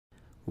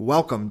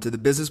Welcome to the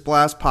Business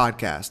Blast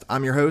podcast.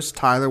 I'm your host,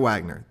 Tyler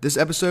Wagner. This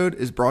episode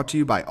is brought to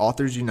you by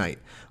Authors Unite.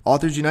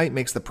 Authors Unite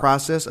makes the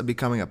process of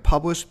becoming a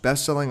published,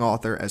 best-selling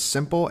author as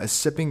simple as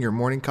sipping your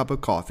morning cup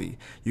of coffee.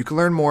 You can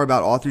learn more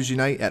about Authors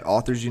Unite at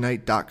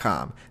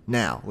authorsunite.com.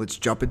 Now, let's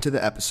jump into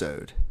the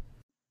episode.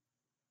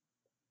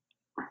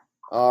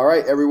 All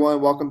right, everyone.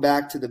 Welcome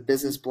back to the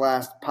Business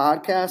Blast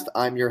podcast.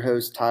 I'm your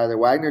host, Tyler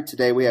Wagner.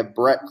 Today we have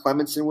Brett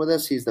Clementson with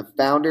us. He's the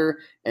founder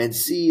and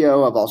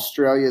CEO of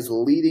Australia's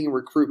leading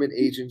recruitment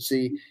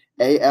agency,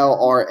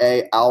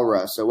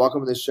 ALRA. So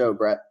welcome to the show,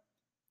 Brett.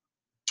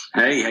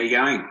 Hey, how you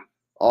going?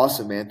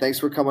 Awesome, man. Thanks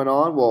for coming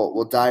on.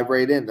 We'll dive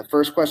right in. The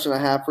first question I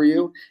have for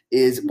you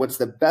is, what's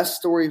the best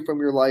story from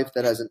your life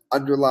that has an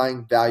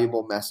underlying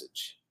valuable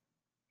message?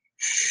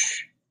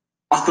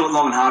 I thought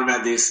long and hard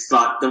about this,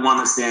 but the one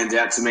that stands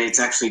out to me, it's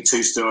actually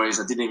two stories.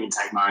 I didn't even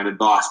take my own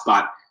advice,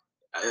 but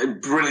a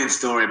brilliant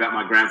story about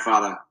my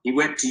grandfather. He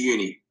went to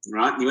uni,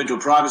 right? He went to a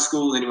private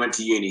school, then he went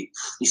to uni.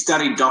 He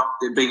studied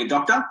being a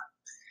doctor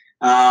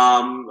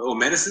or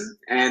medicine,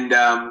 and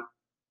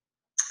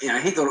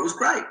he thought it was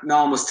great.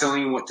 No one was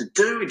telling him what to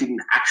do. He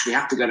didn't actually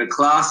have to go to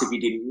class if he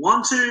didn't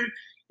want to.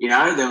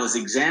 There was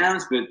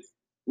exams, but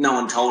no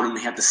one told him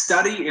he had to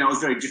study. It was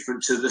very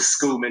different to the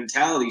school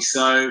mentality.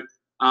 So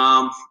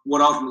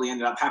what ultimately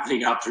ended up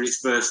happening after his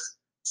first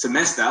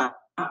semester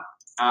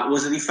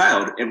was that he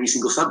failed every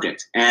single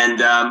subject.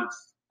 And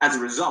as a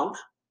result,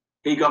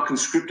 he got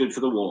conscripted for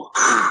the war.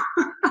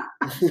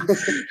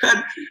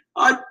 And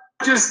I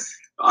just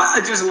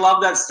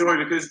love that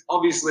story because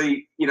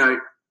obviously,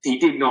 he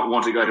did not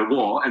want to go to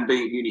war, and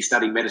being at uni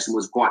studying medicine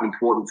was quite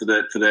important for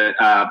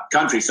the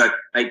country. So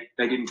they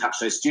didn't touch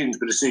those students,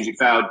 but as soon as you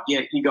failed,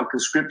 he got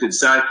conscripted.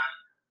 So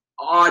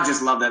I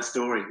just love that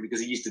story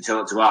because he used to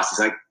tell it to us. He's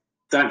like,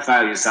 don't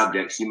fail your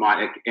subjects. You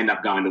might end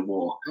up going to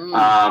war.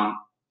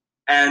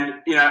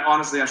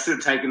 Honestly, I should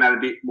have taken that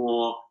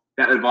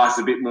advice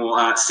a bit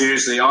more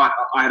seriously. I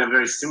had a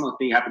very similar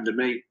thing happen to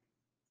me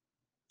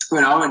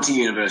when I went to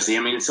university.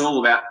 It's all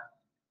about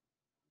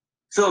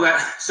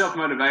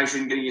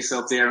self-motivation, getting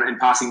yourself there and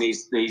passing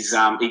these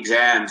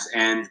exams.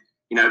 And,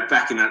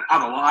 back in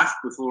another life,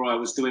 before I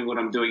was doing what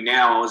I'm doing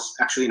now, I was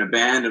actually in a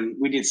band and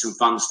we did some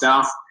fun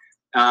stuff.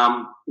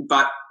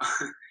 But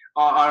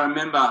I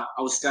remember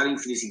I was studying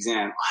for this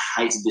exam.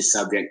 I hated this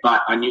subject,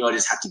 but I knew I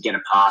just had to get a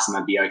pass and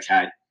I'd be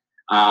okay.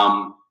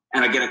 And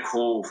I get a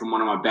call from one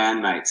of my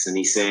bandmates and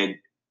he said,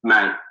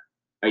 mate,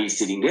 are you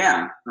sitting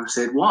down? And I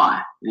said,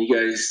 why? And he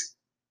goes,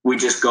 we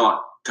just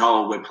got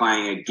told we're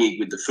playing a gig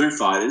with the Foo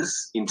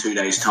Fighters in 2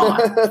 days'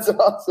 time. That's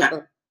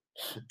awesome.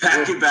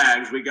 Pack your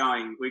bags. We're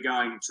going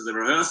to the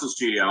rehearsal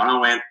studio. And I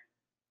went,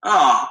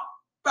 oh,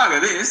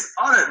 bugger this.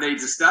 I don't need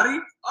to study.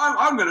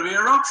 I'm going to be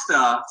a rock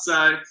star.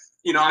 So,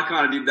 I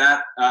kind of did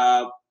that,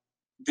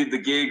 did the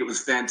gig. It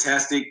was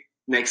fantastic.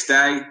 Next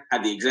day,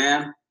 had the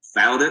exam,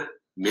 failed it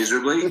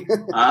miserably.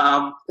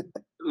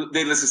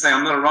 Needless to say,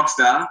 I'm not a rock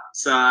star.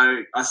 So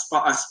I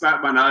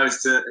spat my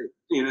nose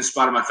in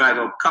spite of my face,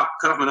 or cut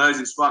off my nose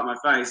in spite of my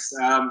face.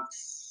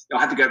 I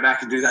had to go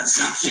back and do that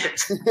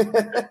subject.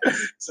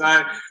 So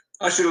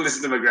I should have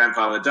listened to my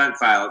grandfather. Don't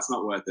fail. It's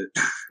not worth it.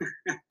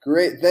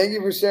 Great. Thank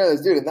you for sharing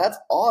this, dude. And that's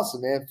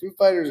awesome, man. Foo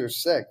Fighters are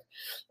sick.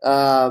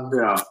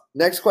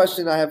 Next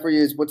question I have for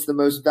you is, what's the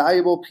most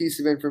valuable piece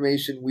of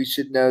information we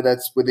should know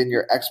that's within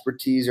your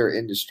expertise or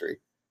industry?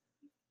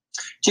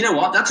 Do you know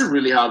what? That's a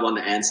really hard one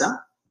to answer.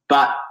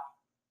 But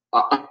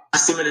I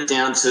simmered it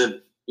down to,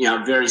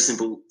 very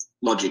simple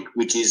logic,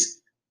 which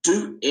is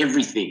do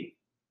everything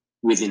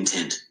with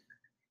intent.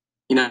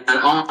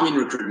 I'm in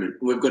recruitment.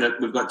 We've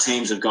got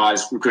teams of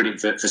guys recruiting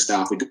for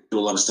staff. We do a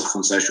lot of stuff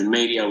on social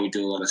media. We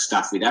do a lot of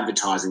stuff with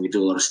advertising. We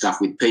do a lot of stuff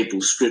with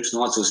people, scripts, and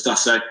all that sort of stuff.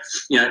 So,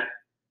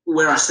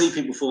 where I see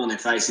people fall on their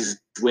faces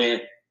is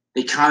where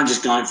they're kind of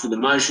just going through the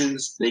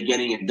motions. They're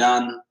getting it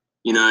done.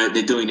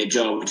 They're doing their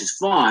job, which is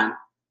fine.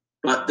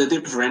 But the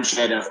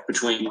differentiator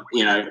between,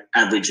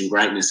 average and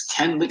greatness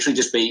can literally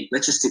just be,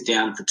 let's just sit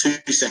down for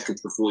 2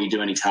 seconds before you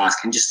do any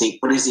task and just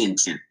think, what is the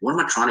intent? What am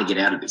I trying to get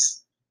out of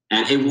this?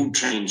 And it will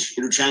change.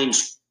 It'll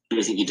change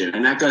everything you do.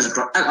 And that goes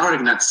across, I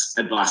reckon that's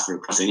advice for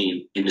across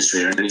any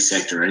industry or any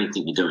sector or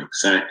anything you're doing.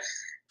 So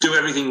do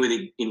everything with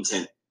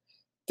intent.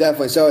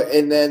 Definitely. So,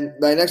 and then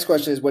my next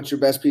question is, what's your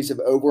best piece of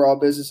overall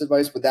business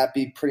advice? Would that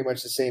be pretty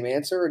much the same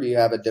answer, or do you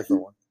have a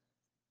different one?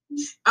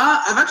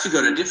 I've actually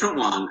got a different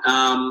one.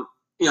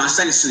 I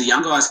say this to the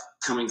young guys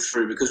coming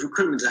through because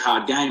recruitment's a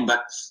hard game,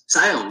 but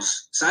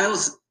sales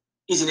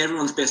is in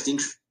everyone's best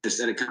interest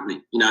at a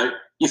company.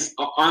 If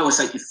I always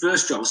say your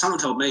first job, someone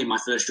told me my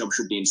first job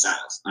should be in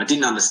sales. I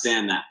didn't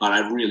understand that, but I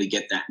really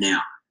get that now.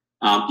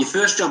 Your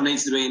first job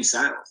needs to be in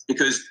sales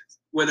because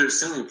whether it's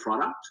selling a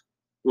product,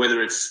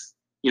 whether it's,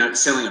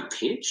 selling a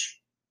pitch,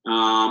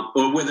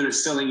 or whether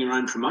it's selling your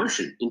own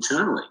promotion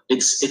internally,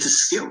 it's a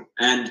skill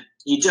and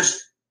you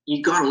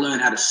got to learn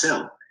how to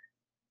sell.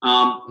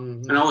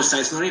 And I always say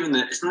it's not even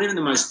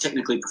the most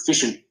technically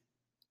proficient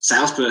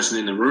salesperson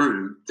in the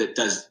room that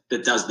does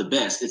the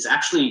best. It's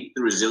actually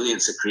the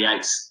resilience it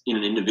creates in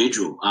an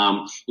individual.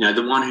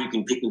 The one who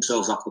can pick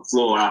themselves off the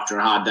floor after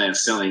a hard day of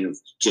selling, of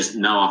just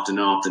no after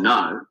no after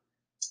no.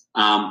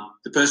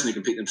 The person who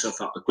can pick themselves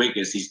up the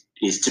quickest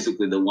is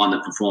typically the one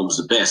that performs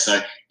the best.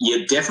 So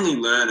you definitely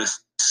learn a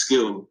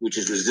skill, which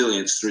is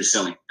resilience, through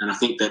selling. And I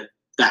think that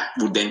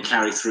would then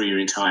carry through your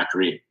entire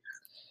career.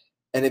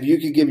 And if you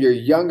could give your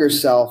younger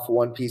self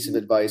one piece of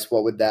advice,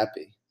 what would that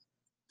be?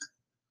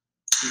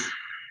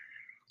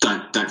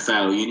 Don't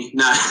fail uni.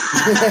 No.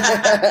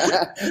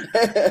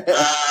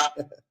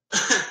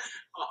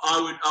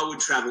 I would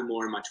travel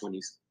more in my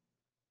 20s.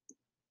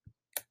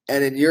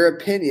 And in your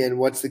opinion,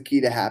 what's the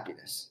key to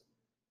happiness?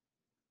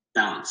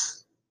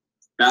 Balance.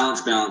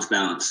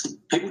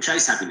 People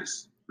chase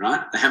happiness,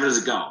 right? They have it as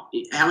a goal.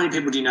 How many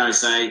people do you know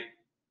say,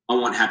 I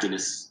want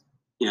happiness?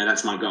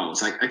 That's my goal.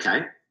 It's like,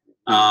 okay,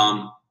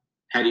 how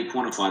do you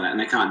quantify that? And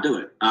they can't do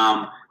it.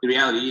 The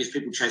reality is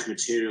people chase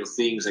material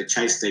things, they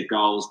chase their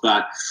goals,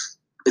 but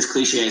as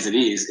cliche as it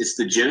is, it's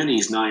the journey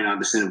is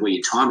 99% of where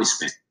your time is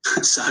spent.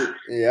 So,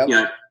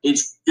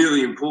 it's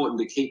really important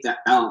to keep that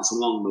balance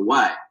along the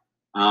way,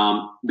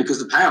 because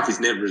the payoff is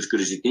never as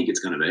good as you think it's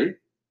going to be,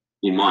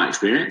 in my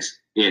experience.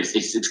 Yeah,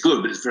 it's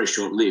good, but it's very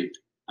short-lived.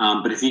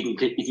 But if you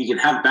can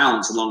have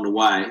balance along the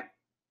way,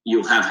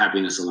 you'll have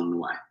happiness along the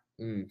way.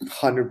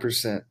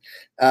 100%.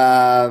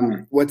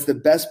 What's the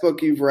best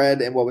book you've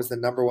read, and what was the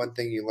number one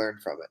thing you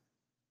learned from it?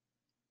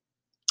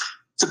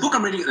 It's a book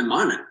I'm reading at the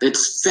moment.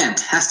 It's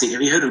fantastic.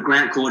 Have you heard of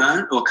Grant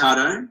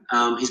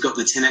Cardone? He's got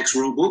the 10X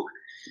Rule book.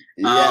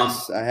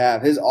 Yes, I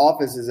have. His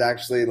office is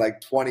actually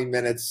like 20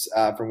 minutes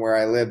from where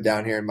I live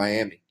down here in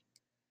Miami.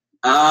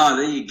 Oh,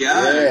 there you go.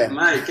 Yeah.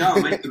 Mate, go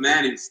and meet the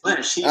man in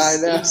flesh. I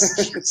know.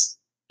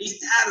 He's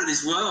out of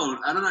this world.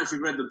 I don't know if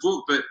you've read the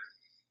book, but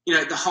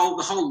the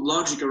whole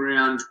logic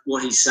around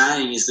what he's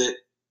saying is that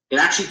it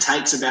actually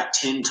takes about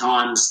 10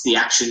 times the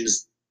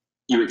actions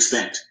you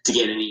expect to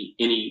get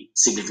any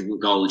significant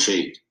goal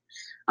achieved.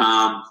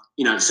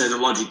 So the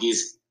logic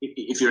is,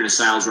 if you're in a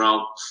sales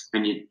role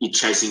and you're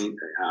chasing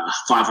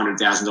a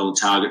 $500,000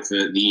 target for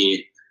the year,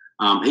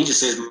 he just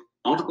says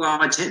multiply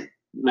by 10.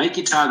 Make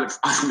your target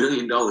 $5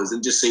 million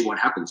and just see what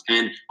happens.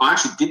 And I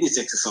actually did this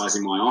exercise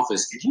in my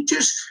office, and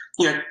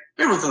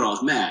everyone thought I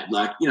was mad.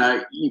 Like,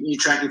 you're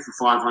tracking for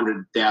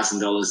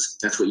 $500,000.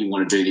 That's what you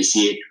want to do this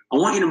year. I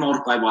want you to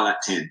multiply by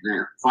that 10.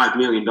 Now, $5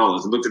 million.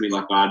 It looked at me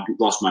like I'd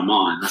lost my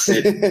mind. I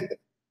said,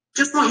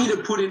 just want you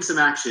to put in some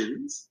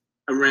actions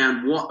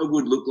around what it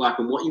would look like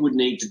and what you would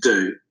need to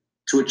do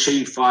to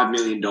achieve $5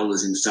 million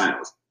in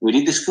sales. We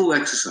did this full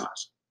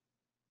exercise.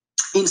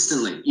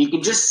 Instantly, you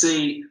can just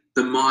see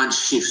the mind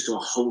shifts to a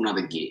whole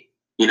nother gear.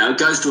 It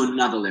goes to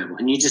another level,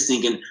 and you're just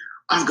thinking,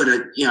 I've got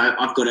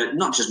to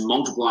not just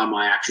multiply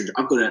my actions.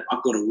 I've got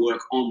to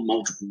work on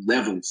multiple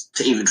levels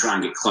to even try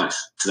and get close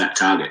to that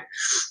target.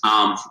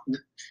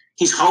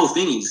 His whole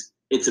thing is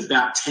it's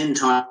about 10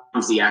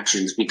 times the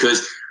actions,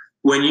 because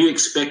when you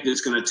expect that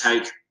it's going to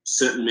take a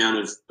certain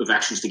amount of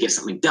actions to get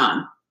something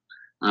done,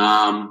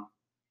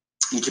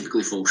 you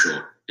typically fall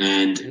short.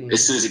 And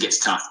as soon as it gets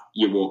tough,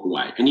 you walk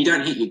away and you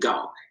don't hit your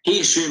goal. He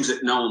assumes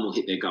that no one will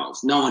hit their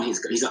goals. No one hits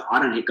goals. He's like, I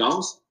don't hit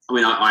goals. I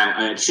mean,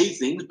 I achieve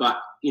things, but,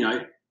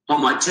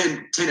 on my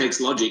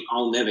 10x logic,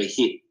 I'll never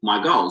hit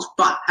my goals.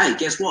 But, hey,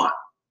 guess what?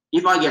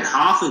 If I get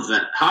half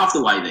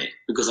the way there,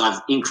 because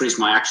I've increased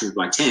my actions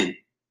by 10,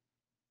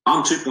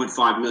 I'm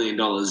 $2.5 million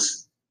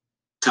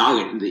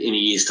target in a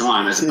year's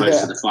time, as opposed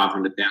to the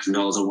 $500,000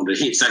 I wanted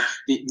to hit. So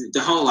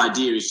the whole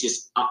idea is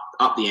just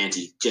up the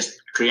ante, just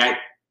create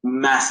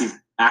massive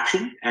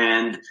action,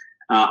 and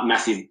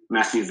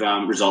massive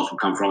results will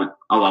come from it.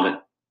 I love it.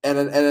 And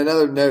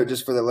another note,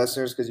 just for the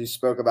listeners, because you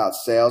spoke about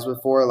sales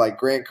before, like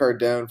Grant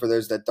Cardone, for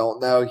those that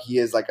don't know, he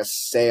is like a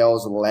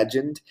sales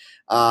legend.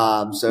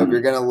 So if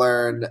you're going to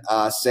learn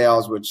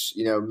sales, which,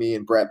 me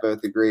and Brett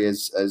both agree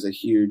is a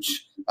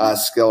huge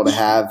skill to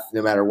have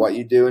no matter what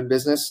you do in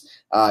business,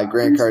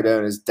 Grant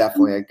Cardone is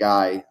definitely a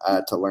guy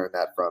to learn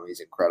that from. He's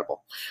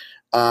incredible.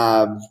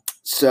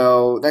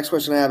 So next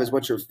question I have is,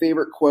 what's your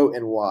favorite quote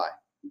and why?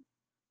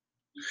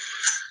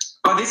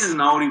 Oh, this is an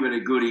oldie but a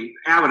goodie.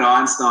 Albert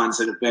Einstein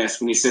said it best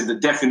when he said the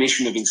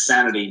definition of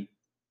insanity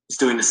is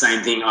doing the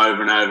same thing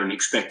over and over and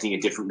expecting a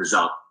different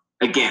result.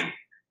 Again,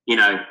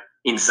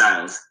 in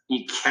sales,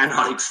 you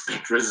cannot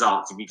expect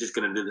results if you're just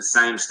going to do the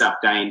same stuff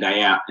day in,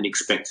 day out and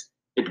expect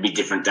it to be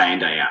different day in,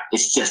 day out.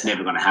 It's just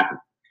never going to happen.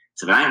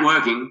 So if it ain't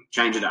working,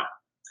 change it up.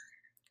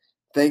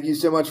 Thank you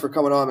so much for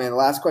coming on, man. The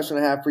last question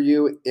I have for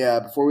you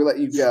before we let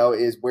you go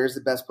is, where's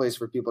the best place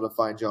for people to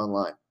find you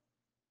online?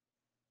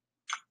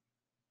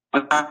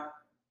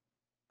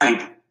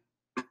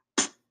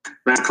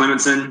 Brad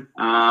Clementson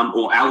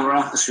or Alra,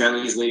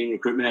 Australia's leading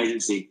recruitment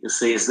agency. You'll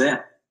see us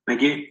there.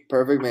 Thank you.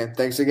 Perfect, man.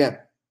 Thanks again.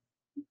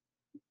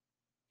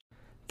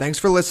 Thanks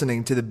for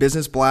listening to the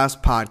Business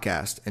Blast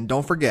podcast. And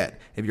don't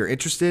forget, if you're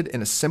interested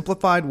in a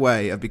simplified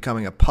way of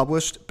becoming a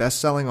published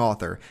best-selling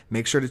author,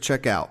 make sure to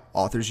check out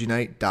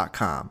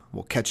authorsunite.com.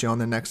 We'll catch you on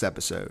the next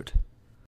episode.